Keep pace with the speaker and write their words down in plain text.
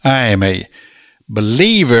I am a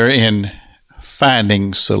believer in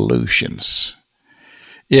finding solutions.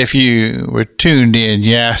 If you were tuned in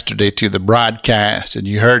yesterday to the broadcast and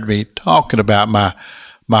you heard me talking about my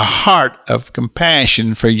heart of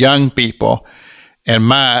compassion for young people and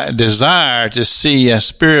my desire to see a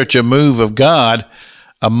spiritual move of God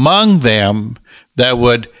among them that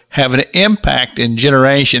would have an impact in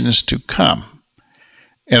generations to come.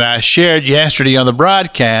 And I shared yesterday on the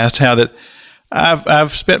broadcast how that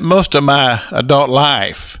I've spent most of my adult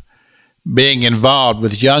life being involved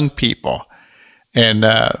with young people and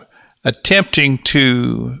attempting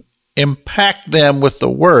to impact them with the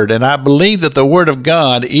Word. And I believe that the Word of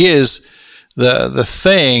God is the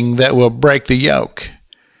thing that will break the yoke.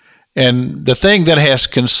 And the thing that has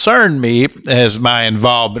concerned me as my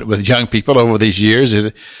involvement with young people over these years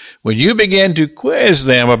is when you begin to quiz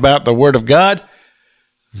them about the Word of God,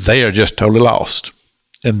 they are just totally lost.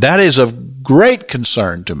 And that is of great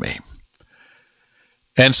concern to me.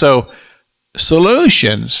 And so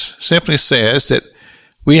Solutions simply says that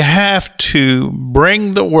we have to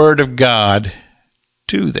bring the Word of God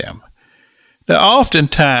to them. Now,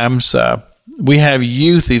 oftentimes we have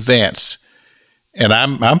youth events, and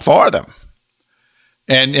I'm for them.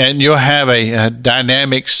 And you'll have a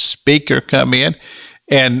dynamic speaker come in,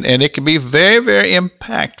 and it can be very, very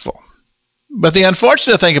impactful. But the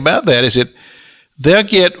unfortunate thing about that is that they'll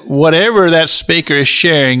get whatever that speaker is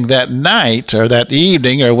sharing that night or that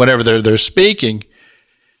evening or whatever they're speaking.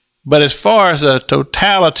 But as far as the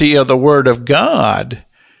totality of the Word of God,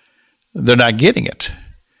 they're not getting it.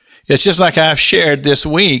 It's just like I've shared this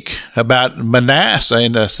week about Manasseh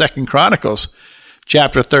in the 2 Chronicles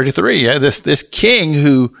chapter 33. This king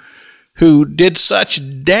who did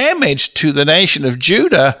such damage to the nation of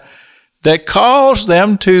Judah that caused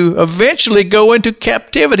them to eventually go into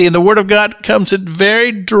captivity. And the Word of God comes in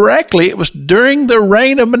very directly. It was during the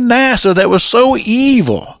reign of Manasseh that was so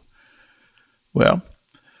evil. Well,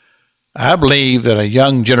 I believe that a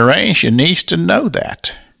young generation needs to know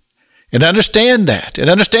that and understand that and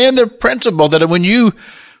understand the principle that when you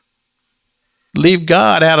leave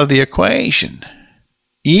God out of the equation,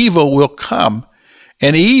 evil will come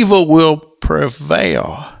and evil will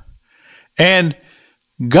prevail. And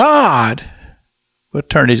God will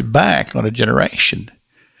turn his back on a generation.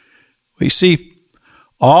 We see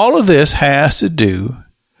all of this has to do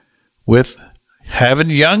with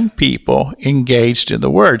having young people engaged in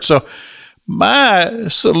the Word. So my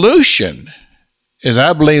solution is,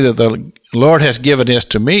 I believe that the Lord has given this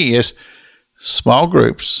to me, is small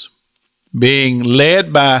groups being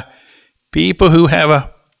led by people who have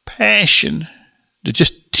a passion to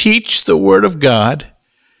just teach the Word of God.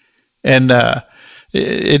 And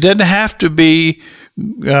it doesn't have to be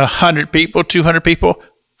 100 people, 200 people,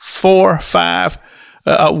 4, 5,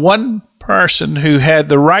 one person who had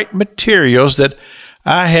the right materials that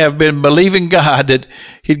I have been believing God that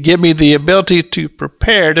he'd give me the ability to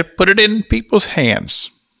prepare to put it in people's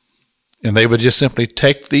hands. And they would just simply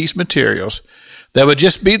take these materials that would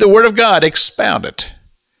just be the Word of God, expound it.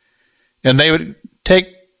 And they would take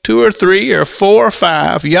 2 or 3 or 4 or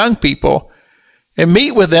 5 young people and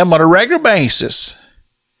meet with them on a regular basis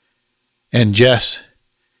and just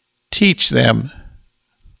teach them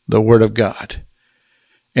the Word of God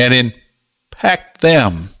and impact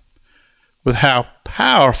them with how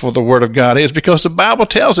powerful the Word of God is, because the Bible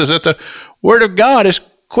tells us that the Word of God is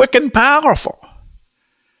quick and powerful.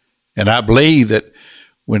 And I believe that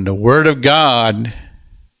when the Word of God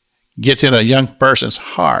gets in a young person's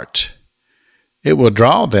heart, it will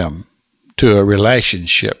draw them to a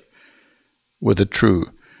relationship with the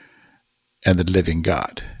true and the living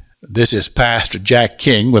God. This is Pastor Jack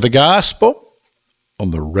King with the Gospel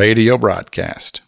on the radio broadcast.